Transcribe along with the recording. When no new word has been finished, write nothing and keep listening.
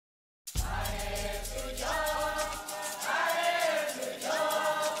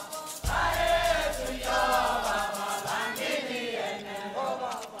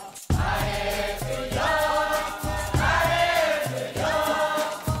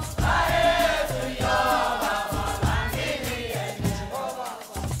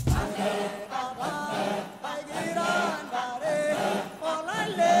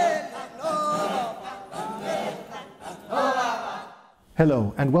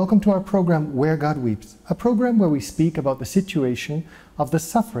Hello, and welcome to our program Where God Weeps, a program where we speak about the situation of the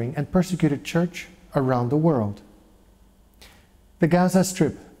suffering and persecuted church around the world. The Gaza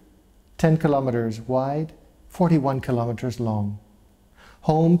Strip, 10 kilometers wide, 41 kilometers long,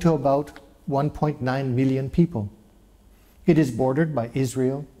 home to about 1.9 million people. It is bordered by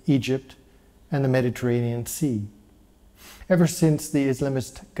Israel, Egypt, and the Mediterranean Sea. Ever since the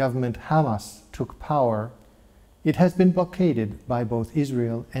Islamist government Hamas took power, it has been blockaded by both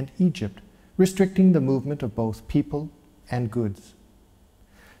Israel and Egypt, restricting the movement of both people and goods.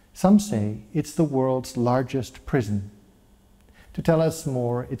 Some say it's the world's largest prison. To tell us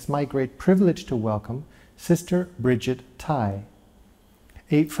more, it's my great privilege to welcome Sister Bridget Tighe,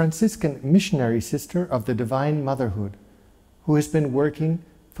 a Franciscan missionary sister of the Divine Motherhood, who has been working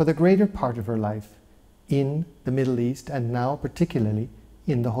for the greater part of her life in the Middle East and now particularly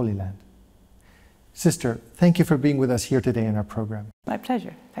in the Holy Land. Sister, thank you for being with us here today in our program. My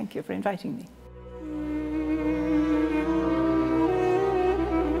pleasure. Thank you for inviting me.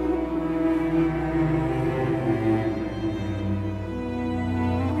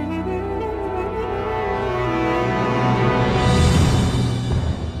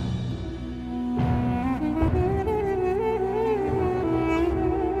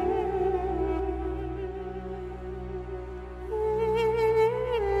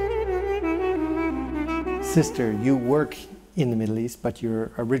 Sister, you work in the Middle East, but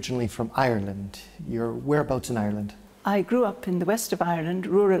you're originally from Ireland. Your whereabouts in Ireland? I grew up in the west of Ireland,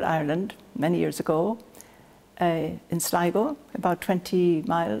 rural Ireland, many years ago, in Sligo, about 20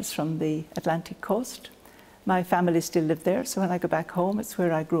 miles from the Atlantic coast. My family still live there, so when I go back home, it's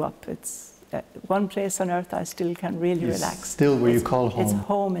where I grew up. It's one place on earth I still can really relax. Still where you call home? It's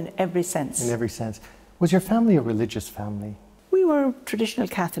home in every sense. In every sense. Was your family a religious family? We were traditional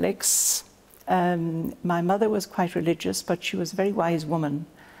Catholics. My mother was quite religious, but she was a very wise woman.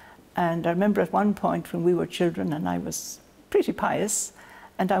 And I remember at one point when we were children and I was pretty pious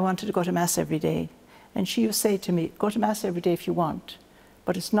and I wanted to go to Mass every day. And she used to say to me, go to Mass every day if you want,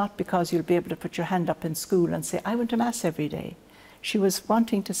 but it's not because you'll be able to put your hand up in school and say, I went to Mass every day. She was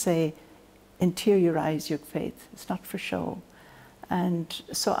wanting to say, interiorize your faith. It's not for show. And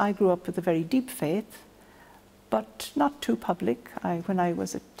so I grew up with a very deep faith, but not too public. When I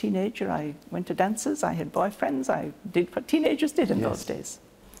was a teenager, I went to dances, I had boyfriends, I did what teenagers did in those days.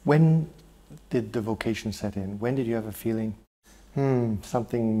 When did the vocation set in? When did you have a feeling,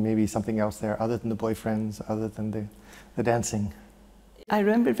 maybe something else there, other than the boyfriends, other than the dancing? I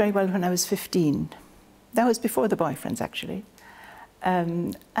remember very well when I was 15. That was before the boyfriends, actually.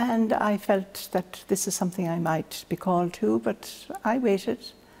 And I felt that this is something I might be called to, but I waited.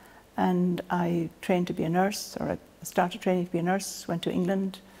 And I trained to be a nurse, or I started training to be a nurse, went to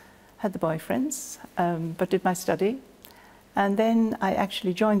England, had the boyfriends, but did my study. And then I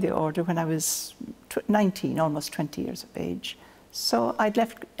actually joined the order when I was 19, almost 20 years of age. So I'd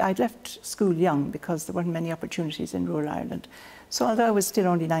left school young because there weren't many opportunities in rural Ireland. So although I was still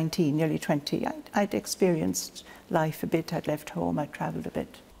only 19, nearly 20, I'd experienced life a bit. I'd left home, I'd travelled a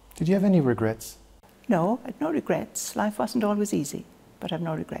bit. Did you have any regrets? No, I had no regrets. Life wasn't always easy, but I have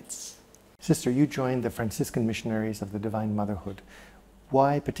no regrets. Sister, you joined the Franciscan Missionaries of the Divine Motherhood.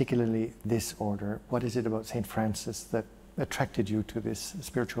 Why particularly this order? What is it about St. Francis that attracted you to this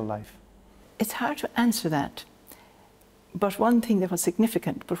spiritual life? It's hard to answer that. But one thing that was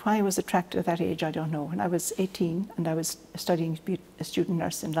significant, but why I was attracted at that age, I don't know. When I was 18 and I was studying to be a student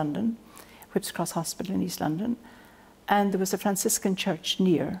nurse in London, Whipps Cross Hospital in East London, and there was a Franciscan church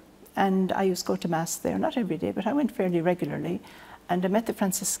near, and I used to go to Mass there, not every day, but I went fairly regularly. And I met the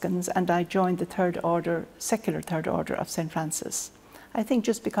Franciscans and I joined the third order, secular third order of St. Francis. I think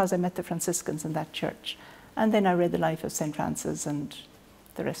just because I met the Franciscans in that church. And then I read the life of St. Francis and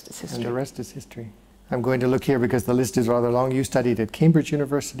the rest is history. And the rest is history. I'm going to look here because the list is rather long. You studied at Cambridge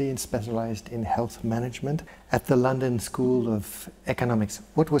University and specialized in health management at the London School of Economics.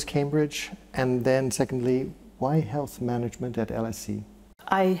 What was Cambridge? And then secondly, why health management at LSE?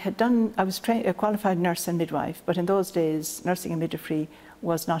 I was a qualified nurse and midwife, but in those days, nursing and midwifery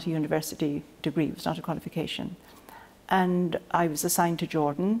was not a university degree, it was not a qualification. And I was assigned to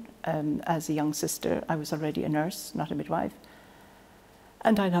Jordan as a young sister. I was already a nurse, not a midwife.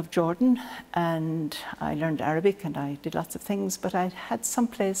 And I loved Jordan, and I learned Arabic, and I did lots of things, but I had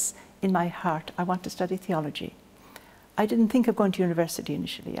someplace in my heart, I want to study theology. I didn't think of going to university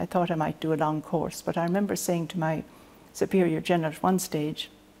initially. I thought I might do a long course, but I remember saying to my Superior General at one stage,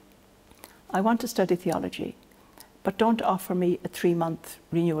 I want to study theology, but don't offer me a 3-month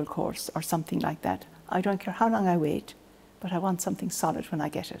renewal course or something like that. I don't care how long I wait, but I want something solid when I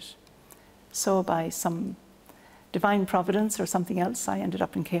get it. So by some divine providence or something else, I ended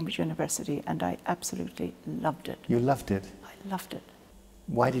up in Cambridge University, and I absolutely loved it. You loved it? I loved it.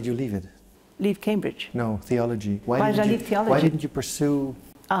 Why did you leave it? Leave Cambridge? No, theology. Why did I leave theology? Why didn't you pursue...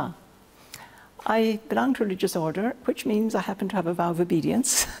 I belong to a religious order, which means I happen to have a vow of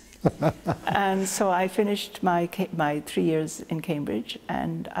obedience. And so I finished my 3 years in Cambridge,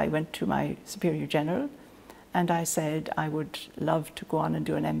 and I went to my Superior General, and I said I would love to go on and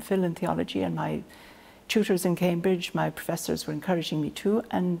do an MPhil in theology, and my tutors in Cambridge, my professors were encouraging me to,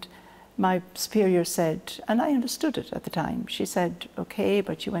 and my superior said, and I understood it at the time, she said, okay,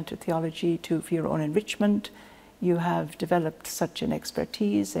 but you went to theology for your own enrichment. You have developed such an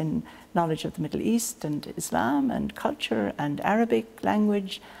expertise in knowledge of the Middle East and Islam and culture and Arabic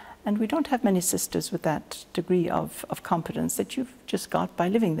language, and we don't have many sisters with that degree of competence that you've just got by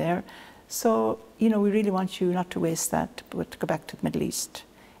living there. So, you know, we really want you not to waste that, but to go back to the Middle East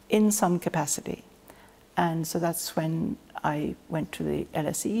in some capacity. And so that's when I went to the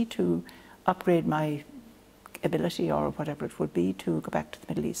LSE to upgrade my ability, or whatever it would be, to go back to the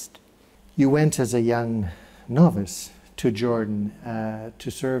Middle East. You went as a young novice to Jordan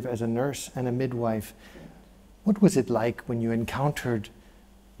to serve as a nurse and a midwife. What was it like when you encountered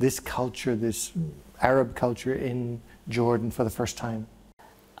this culture, this Arab culture in Jordan for the first time?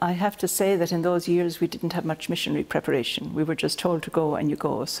 I have to say that in those years we didn't have much missionary preparation. We were just told to go and you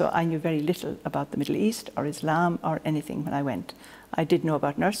go. So I knew very little about the Middle East or Islam or anything when I went. I did know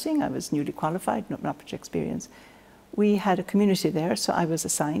about nursing. I was newly qualified, not much experience. We had a community there, so I was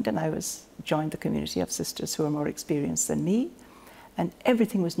assigned, and I joined the community of sisters who were more experienced than me. And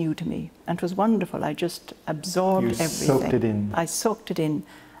everything was new to me, and it was wonderful. I just absorbed everything. You soaked it in. I soaked it in,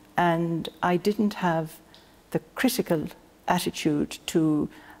 and I didn't have the critical attitude to,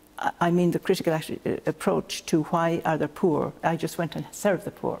 the critical approach to why are they poor. I just went and served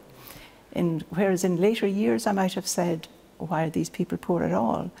the poor. Whereas in later years I might have said, why are these people poor at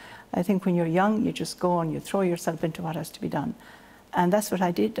all? I think when you're young, you just go and you throw yourself into what has to be done. And that's what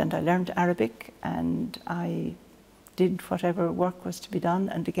I did, and I learned Arabic, and I did whatever work was to be done,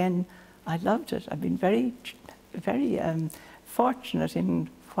 and again, I loved it. I've been very, very fortunate in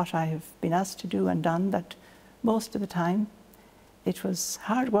what I have been asked to do and done, that most of the time it was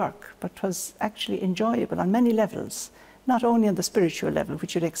hard work, but was actually enjoyable on many levels, not only on the spiritual level,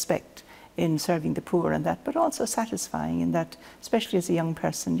 which you'd expect in serving the poor and that, but also satisfying in that, especially as a young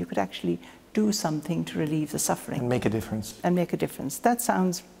person, you could actually do something to relieve the suffering. And make a difference. And make a difference. That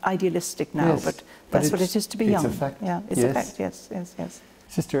sounds idealistic now, yes, but that's what it is to be young. It's a fact. Yeah, it's a fact, yes, yes, yes.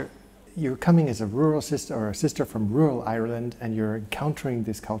 Sister, you're coming as a rural sister, or a sister from rural Ireland, and you're encountering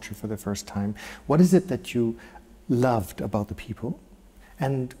this culture for the first time. What is it that you loved about the people?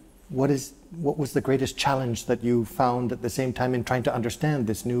 And what was the greatest challenge that you found at the same time in trying to understand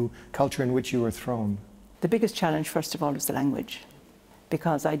this new culture in which you were thrown? The biggest challenge, first of all, was the language.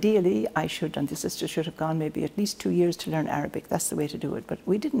 Because ideally, I should, and the sisters should have gone maybe at least 2 years to learn Arabic. That's the way to do it. But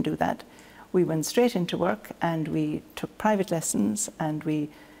we didn't do that. We went straight into work, and we took private lessons, and we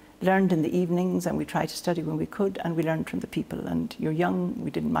learned in the evenings, and we tried to study when we could, and we learned from the people. And you're young,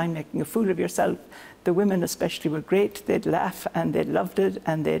 we didn't mind making a fool of yourself. The women especially were great. They'd laugh, and they loved it,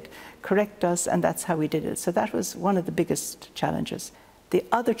 and they'd correct us, and that's how we did it. So that was one of the biggest challenges. The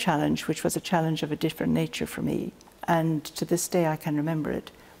other challenge, which was a challenge of a different nature for me, and to this day I can remember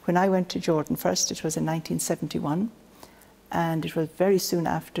it, when I went to Jordan first, it was in 1971, and it was very soon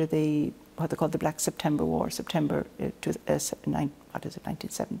after what they called the Black September War,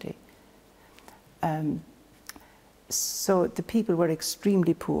 1970. So the people were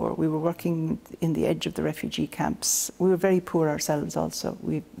extremely poor. We were working in the edge of the refugee camps. We were very poor ourselves also.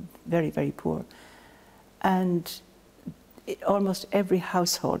 Very, very poor. And almost every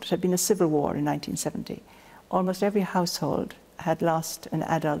household, it had been a civil war in 1970, almost every household had lost an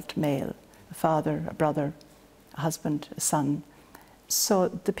adult male, a father, a brother, a husband, a son. So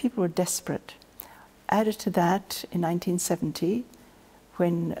the people were desperate. Added to that, in 1970,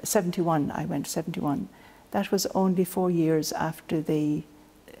 when 71, I went 71, that was only 4 years after the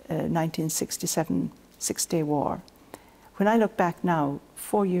 1967 Six-Day War. When I look back now,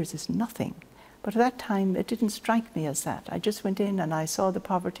 4 years is nothing. But at that time, it didn't strike me as that. I just went in and I saw the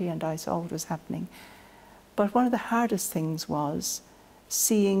poverty and I saw what was happening. But one of the hardest things was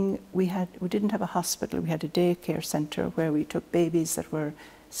seeing we didn't have a hospital. We had a daycare centre where we took babies that were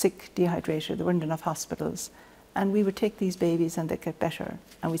sick, dehydrated. There weren't enough hospitals. And we would take these babies and they'd get better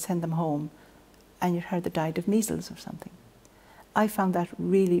and we'd send them home. And you heard they died of measles or something. I found that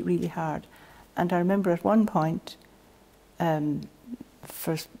really, really hard. And I remember at one point,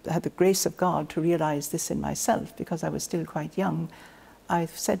 first I had the grace of God to realise this in myself because I was still quite young.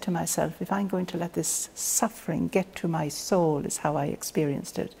 I've said to myself, if I'm going to let this suffering get to my soul, is how I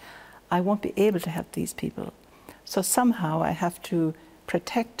experienced it, I won't be able to help these people. So somehow I have to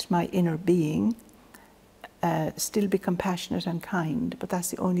protect my inner being, still be compassionate and kind, but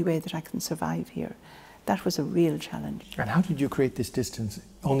that's the only way that I can survive here. That was a real challenge. And how did you create this distance?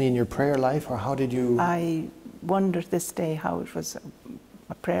 Only in your prayer life, or how did you? I wonder this day how it was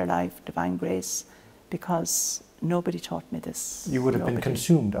a prayer life, divine grace, because nobody taught me this. You would have been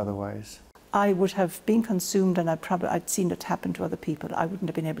consumed otherwise. I would have been consumed, and I'd seen it happen to other people. I wouldn't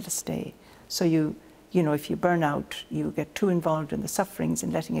have been able to stay. So you know, if you burn out, you get too involved in the sufferings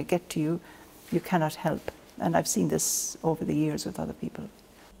and letting it get to you, you cannot help. And I've seen this over the years with other people.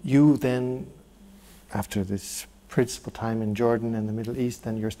 You then, after this principal time in Jordan and the Middle East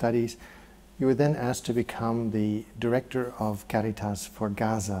and your studies, you were then asked to become the director of Caritas for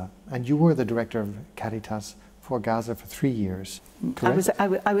Gaza. And you were the director of Caritas for Gaza for 3 years, correct?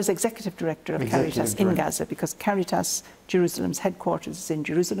 I was executive director of Caritas in Gaza, because Caritas Jerusalem's headquarters is in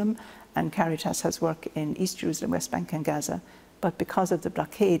Jerusalem, and Caritas has work in East Jerusalem, West Bank and Gaza. But because of the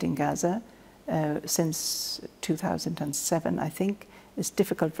blockade in Gaza, since 2007, I think, it's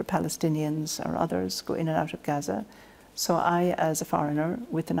difficult for Palestinians or others go in and out of Gaza. So I, as a foreigner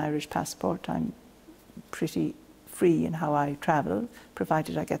with an Irish passport, I'm pretty free in how I travel,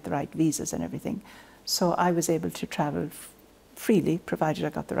 provided I get the right visas and everything. So I was able to travel freely, provided I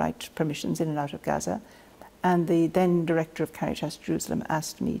got the right permissions in and out of Gaza. And the then director of Caritas Jerusalem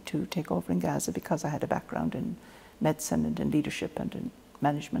asked me to take over in Gaza because I had a background in medicine and in leadership and in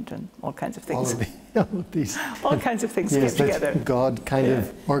management and all kinds of things. All kinds of things came together. God kind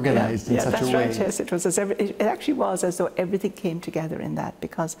of organized in such a way. Right, yes, it was it actually was as though everything came together in that,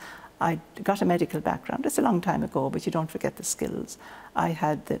 because I got a medical background. It's a long time ago, but you don't forget the skills. I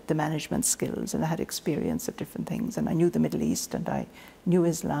had the management skills, and I had experience of different things, and I knew the Middle East, and I knew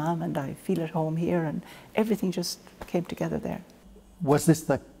Islam, and I feel at home here, and everything just came together there. Was this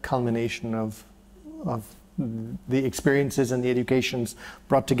the culmination of the experiences and the educations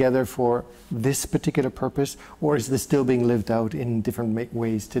brought together for this particular purpose, or is this still being lived out in different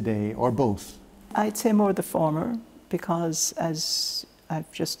ways today, or both? I'd say more the former, because as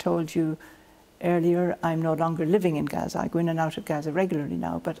I've just told you earlier, I'm no longer living in Gaza. I go in and out of Gaza regularly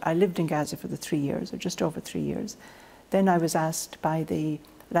now, but I lived in Gaza for the 3 years, or just over 3 years. Then I was asked by the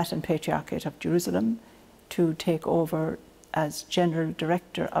Latin Patriarchate of Jerusalem to take over as General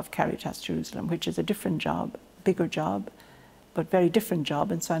Director of Caritas Jerusalem, which is a different job, bigger job, but very different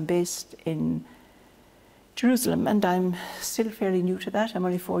job. And so I'm based in Jerusalem, and I'm still fairly new to that. I'm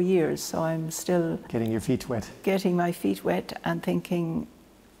only 4 years, so I'm still getting your feet wet. Getting my feet wet and thinking,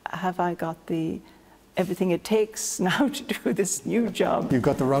 have I got everything it takes now to do this new job? You've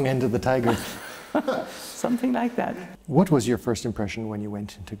got the wrong end of the tiger. Something like that. What was your first impression when you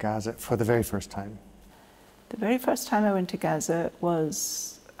went into Gaza for the very first time? The very first time I went to Gaza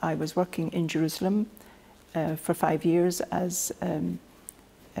was, I was working in Jerusalem for 5 years as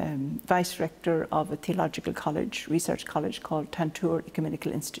Vice Rector of a theological college, research college called Tantur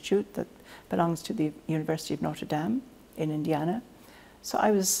Ecumenical Institute that belongs to the University of Notre Dame in Indiana. So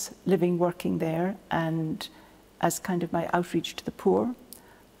I was living, working there, and as kind of my outreach to the poor,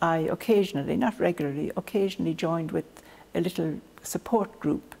 I occasionally, not regularly, occasionally joined with a little support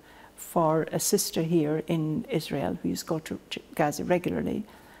group for a sister here in Israel who used to go to Gaza regularly.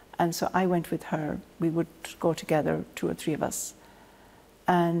 And so I went with her. We would go together, 2 or 3 of us.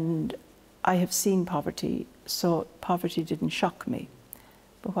 And I have seen poverty, so poverty didn't shock me.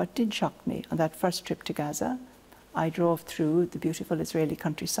 But what did shock me, on that first trip to Gaza, I drove through the beautiful Israeli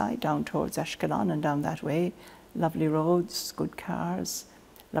countryside down towards Ashkelon and down that way. Lovely roads, good cars,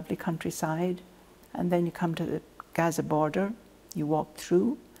 lovely countryside. And then you come to the Gaza border, you walk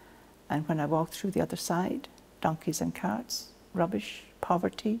through, and when I walked through the other side, donkeys and carts, rubbish,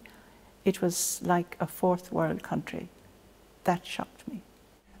 poverty, it was like a 4th world country. That shocked me.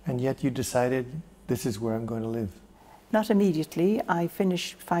 And yet you decided, this is where I'm going to live. Not immediately. I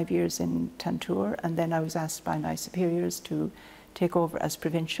finished 5 years in Tantur, and then I was asked by my superiors to take over as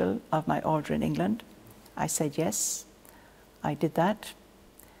provincial of my order in England. I said yes. I did that.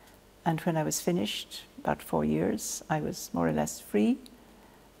 And when I was finished, about 4 years, I was more or less free.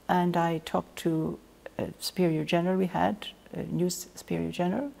 And I talked to a superior general we had, a new superior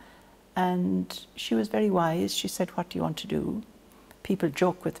general, and she was very wise. She said, what do you want to do? People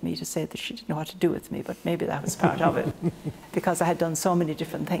joke with me to say that she didn't know what to do with me, but maybe that was part of it, because I had done so many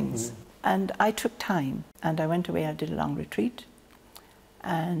different things. And I took time, and I went away and I did a long retreat.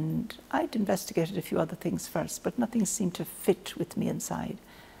 And I'd investigated a few other things first, but nothing seemed to fit with me inside.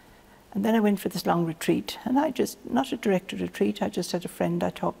 And then I went for this long retreat, and I just, not a direct retreat, I just had a friend I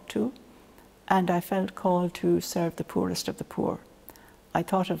talked to, and I felt called to serve the poorest of the poor. I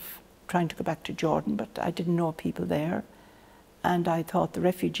thought of trying to go back to Jordan, but I didn't know people there. And I thought the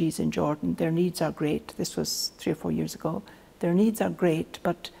refugees in Jordan, their needs are great. This was 3 or 4 years ago. Their needs are great,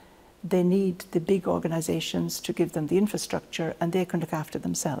 but they need the big organizations to give them the infrastructure, and they can look after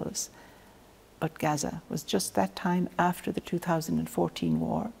themselves. But Gaza was just that time after the 2014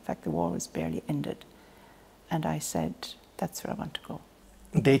 war. In fact, the war was barely ended. And I said, that's where I want to go.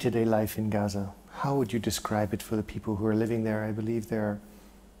 Day-to-day life in Gaza, how would you describe it for the people who are living there? I believe there are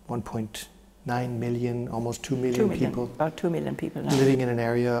 1.9 million, almost 2 million, people. About 2 million people now. Living in an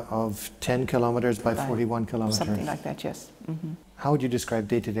area of 10 kilometers by 41 kilometers. Something like that, yes. Mm-hmm. How would you describe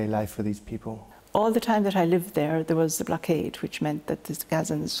day-to-day life for these people? All the time that I lived there, there was the blockade, which meant that the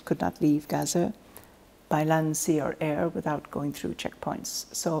Gazans could not leave Gaza by land, sea or air without going through checkpoints.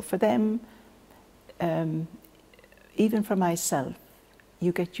 So for them, even for myself,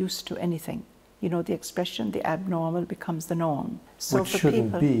 you get used to anything. You know the expression, the abnormal becomes the norm. So which for shouldn't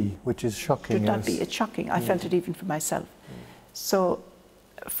people, be, which is shocking. Should not be, it's shocking. I felt it even for myself. So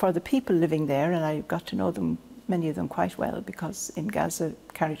for the people living there, and I got to know them, many of them quite well, because in Gaza,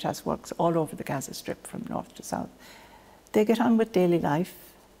 Caritas works all over the Gaza Strip from north to south. They get on with daily life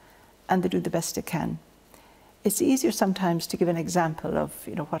and they do the best they can. It's easier sometimes to give an example of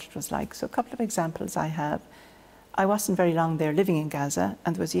what it was like. So a couple of examples I have. I wasn't very long there living in Gaza,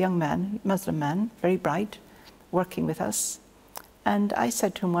 and there was a young man, Muslim man, very bright, working with us. And I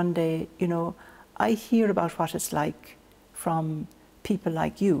said to him one day, I hear about what it's like from people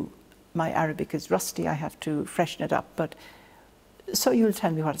like you. My Arabic is rusty, I have to freshen it up, but so you'll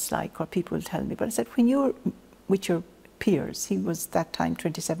tell me what it's like, or people will tell me. But I said, when you're with your peers, he was that time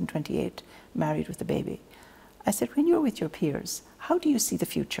 27, 28, married with a baby. I said, when you're with your peers, how do you see the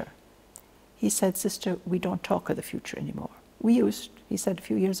future? He said, sister, we don't talk of the future anymore. We used, he said a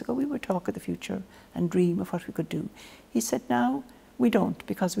few years ago, we would talk of the future and dream of what we could do. He said, now we don't,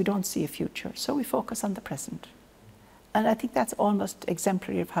 because we don't see a future, so we focus on the present. And I think that's almost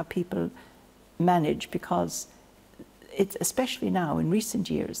exemplary of how people manage, because it's, especially now in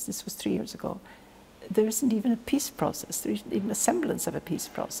recent years, this was 3 years ago, there isn't even a peace process, there isn't even a semblance of a peace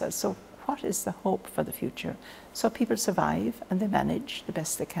process. So what is the hope for the future? So people survive and they manage the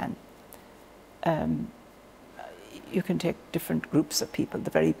best they can. You can take different groups of people,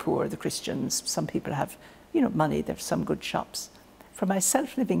 the very poor, the Christians. Some people have, money, there's some good shops. For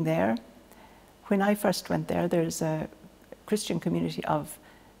myself living there, when I first went there, there's a Christian community of,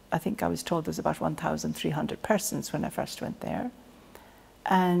 I think I was told there's about 1,300 persons when I first went there.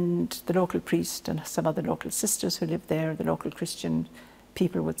 And the local priest and some other local sisters who lived there, the local Christian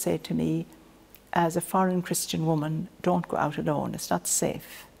people would say to me, as a foreign Christian woman, don't go out alone, it's not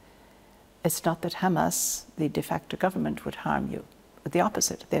safe. It's not that Hamas, the de facto government, would harm you. The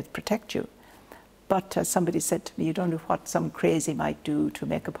opposite, they'd protect you. But as somebody said to me, you don't know what some crazy might do to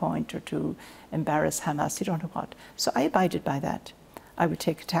make a point or to embarrass Hamas, you don't know what. So I abided by that. I would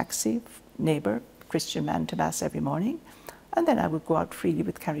take a taxi, neighbour, Christian man, to Mass every morning, and then I would go out freely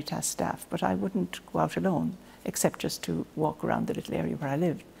with Caritas staff, but I wouldn't go out alone, except just to walk around the little area where I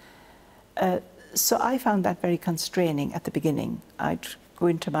lived. So I found that very constraining at the beginning. I'd go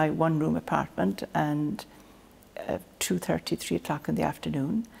into my one-room apartment and 2:30, 3 o'clock in the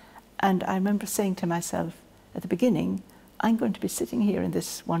afternoon, and I remember saying to myself at the beginning, I'm going to be sitting here in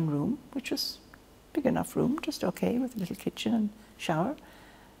this one room, which was a big enough room, just okay, with a little kitchen and shower,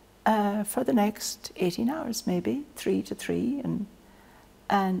 for the next 18 hours maybe, 3 to 3,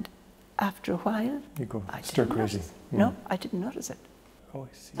 and after a while, you go stir crazy. No, I didn't notice it. Oh,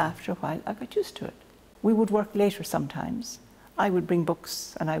 I see. After a while, I got used to it. We would work later sometimes. I would bring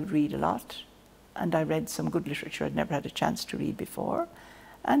books and I would read a lot, and I read some good literature I'd never had a chance to read before,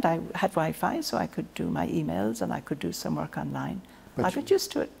 and I had Wi-Fi, so I could do my emails and I could do some work online. I got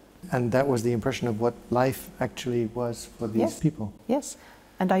used to it. And that was the impression of what life actually was for these people? Yes,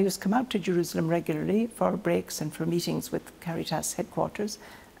 and I used to come out to Jerusalem regularly for breaks and for meetings with Caritas headquarters,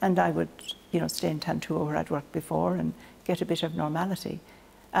 and I would stay in Tantua where I'd worked before and get a bit of normality.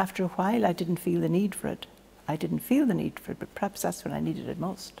 After a while, I didn't feel the need for it. I didn't feel the need for it, but perhaps that's when I needed it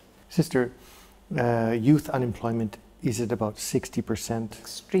most. Sister, youth unemployment is at about 60%.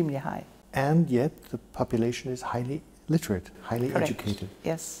 Extremely high. And yet the population is highly literate, highly Correct. educated.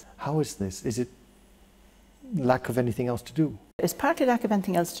 Yes. How is this? Is it lack of anything else to do? It's partly lack of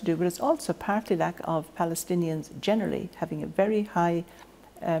anything else to do, but it's also partly lack of Palestinians generally having a very high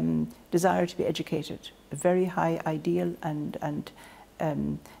desire to be educated, a very high ideal and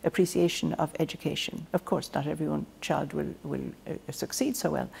appreciation of education. Of course, not every child will succeed so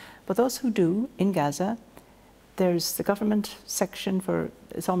well, but those who do in Gaza, there's the government section for,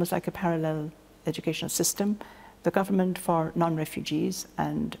 it's almost like a parallel educational system, the government for non-refugees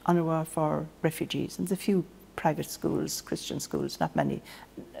and UNRWA for refugees. And there's a few private schools, Christian schools, not many,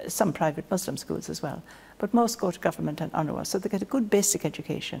 some private Muslim schools as well. But most go to government and UNRWA, so they get a good basic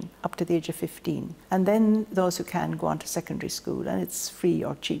education up to the age of 15. And then those who can go on to secondary school, and it's free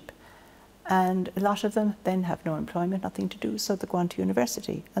or cheap. And a lot of them then have no employment, nothing to do, so they go on to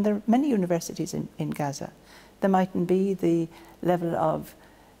university. And there are many universities in Gaza. There mightn't be the level of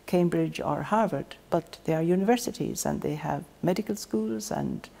Cambridge or Harvard, but they are universities, and they have medical schools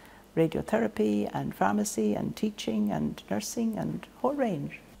and radiotherapy and pharmacy and teaching and nursing and a whole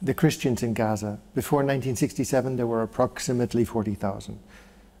range. The Christians in Gaza, before 1967 there were approximately 40,000.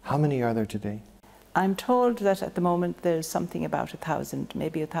 How many are there today? I'm told that at the moment there's something about 1,000,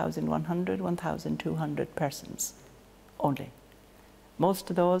 maybe 1,100, 1,200 persons only. Most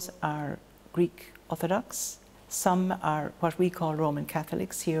of those are Greek Orthodox. Some are what we call Roman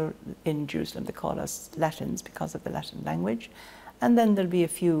Catholics. Here in Jerusalem they call us Latins because of the Latin language. And then there'll be a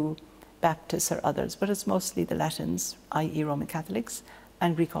few Baptists or others, but it's mostly the Latins, i.e. Roman Catholics,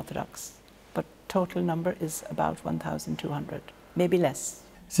 and Greek Orthodox. But total number is about 1,200, maybe less.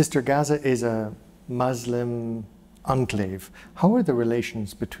 Sister, Gaza is a Muslim enclave. How are the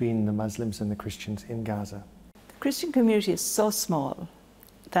relations between the Muslims and the Christians in Gaza? The Christian community is so small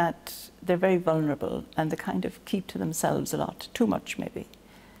that they're very vulnerable, and they kind of keep to themselves a lot, too much maybe.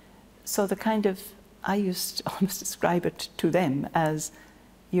 So the kind of, I used to almost describe it to them as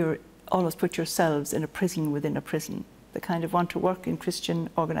you're almost put yourselves in a prison within a prison. They kind of want to work in Christian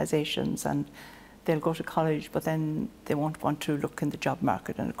organisations, and they'll go to college, but then they won't want to look in the job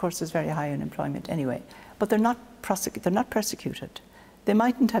market. And of course there's very high unemployment anyway. But they're not persecuted. They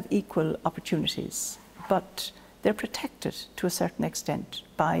mightn't have equal opportunities, but they're protected to a certain extent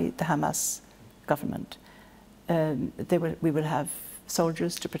by the Hamas government. We will have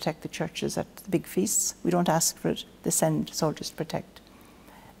soldiers to protect the churches at the big feasts. We don't ask for it, they send soldiers to protect.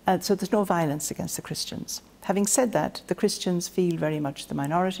 So there's no violence against the Christians. Having said that, the Christians feel very much the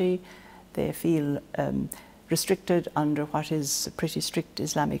minority. They feel restricted under what is a pretty strict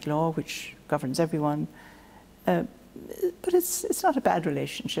Islamic law, which governs everyone. But it's not a bad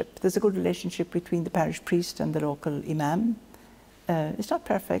relationship. There's a good relationship between the parish priest and the local imam. It's not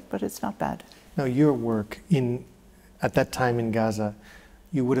perfect, but it's not bad. Now, your work at that time in Gaza,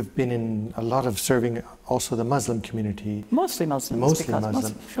 you would have been in a lot of serving also the Muslim community. Mostly Muslims. Mostly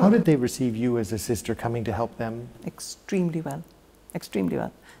Muslim. Sure. How did they receive you as a sister coming to help them? Extremely well. Extremely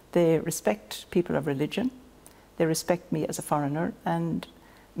well. They respect people of religion. They respect me as a foreigner, and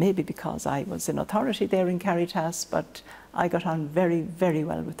maybe because I was in authority there in Caritas, but I got on very, very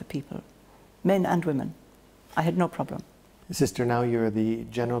well with the people, men and women. I had no problem. Sister, now you're the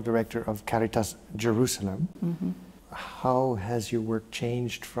General Director of Caritas Jerusalem. Mm-hmm. How has your work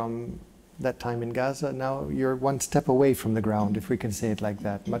changed from that time in Gaza? Now you're one step away from the ground, if we can say it like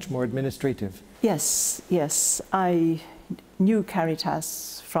that, much more administrative. Yes, yes. I knew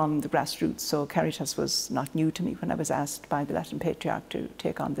Caritas from the grassroots, so Caritas was not new to me when I was asked by the Latin Patriarch to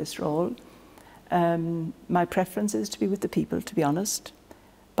take on this role. My preference is to be with the people, to be honest,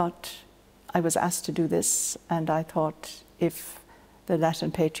 but I was asked to do this, and I thought if the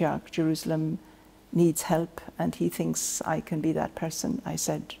Latin Patriarch Jerusalem needs help and he thinks I can be that person, I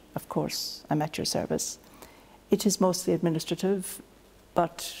said, of course, I'm at your service. It is mostly administrative,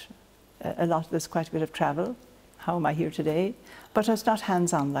 but there's quite a bit of travel. How am I here today? But it's not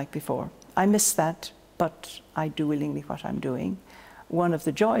hands-on like before. I miss that, but I do willingly what I'm doing. One of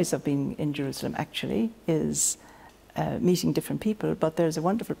the joys of being in Jerusalem, actually, is meeting different people, but there's a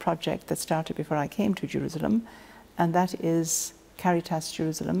wonderful project that started before I came to Jerusalem, and that is Caritas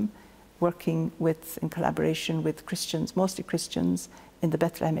Jerusalem, working in collaboration with Christians, mostly Christians, in the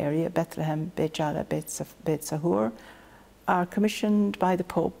Bethlehem area, Bethlehem, Beit Jala, Beit Sahur, are commissioned by the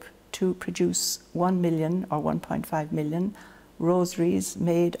Pope to produce 1 million or 1.5 million rosaries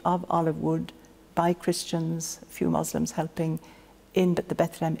made of olive wood by Christians, a few Muslims helping, in the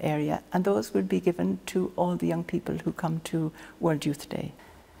Bethlehem area, and those will be given to all the young people who come to World Youth Day.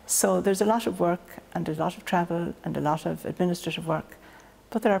 So there's a lot of work and a lot of travel and a lot of administrative work,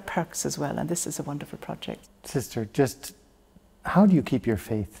 but there are perks as well, and this is a wonderful project. Sister, just how do you keep your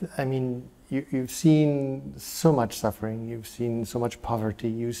faith? I mean, you've seen so much suffering, you've seen so much poverty,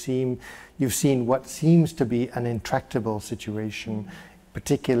 you've seen what seems to be an intractable situation,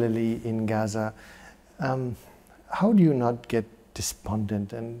 particularly in Gaza. How do you not get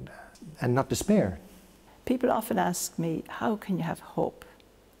despondent and not despair? People often ask me, how can you have hope?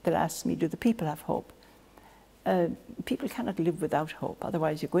 They'll ask me, do the people have hope? People cannot live without hope,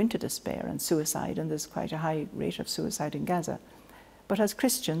 otherwise you go into despair and suicide, and there's quite a high rate of suicide in Gaza. But as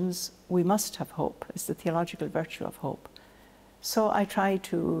Christians, we must have hope. It's the theological virtue of hope. So I try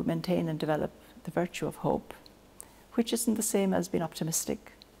to maintain and develop the virtue of hope, which isn't the same as being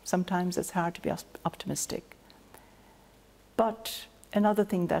optimistic. Sometimes it's hard to be optimistic. But another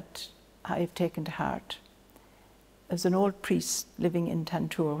thing that I've taken to heart, there's an old priest living in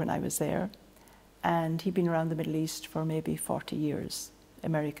Tantur when I was there, and he'd been around the Middle East for maybe 40 years,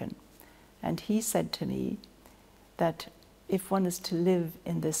 American. And he said to me that if one is to live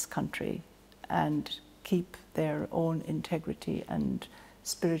in this country and keep their own integrity and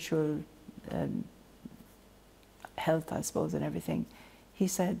spiritual health, I suppose, and everything, he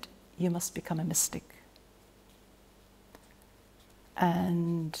said, you must become a mystic.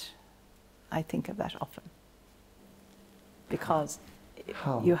 And I think of that often, because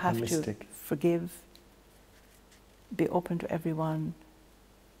you have to forgive, be open to everyone,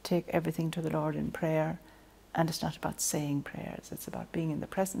 take everything to the Lord in prayer, and it's not about saying prayers, it's about being in the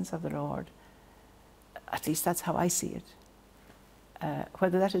presence of the Lord. At least that's how I see it.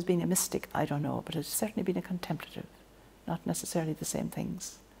 Whether that has been a mystic, I don't know, but it's certainly been a contemplative, not necessarily the same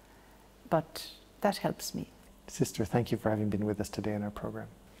things. But that helps me. Sister, thank you for having been with us today on our program.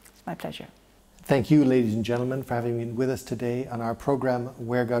 It's my pleasure. Thank you, ladies and gentlemen, for having been with us today on our program,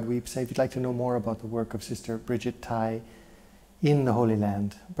 Where God Weeps. If you'd like to know more about the work of Sister Bridget Tighe in the Holy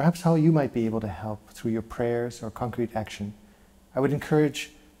Land, perhaps how you might be able to help through your prayers or concrete action, I would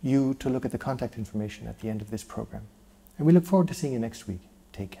encourage you to look at the contact information at the end of this program. And we look forward to seeing you next week.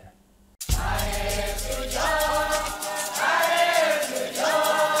 Take care.